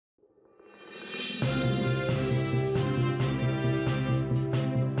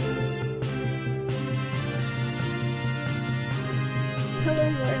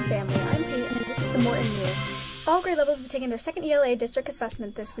and family. I'm Peyton, and this is the Morton News. All grade levels will be taking their second ELA district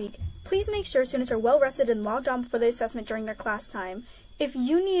assessment this week. Please make sure students are well rested and logged on before the assessment during their class time. If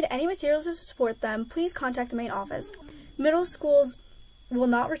you need any materials to support them, please contact the main office. Middle schools will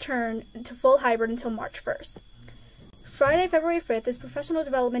not return to full hybrid until March 1st. Friday, February 5th is Professional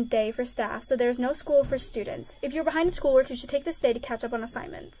Development Day for staff, so there is no school for students. If you're behind in schoolwork, you should take this day to catch up on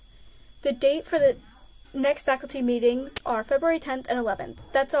assignments. The date for the next faculty meetings are February 10th and 11th.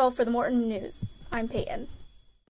 That's all for the Morton News. I'm Peyton.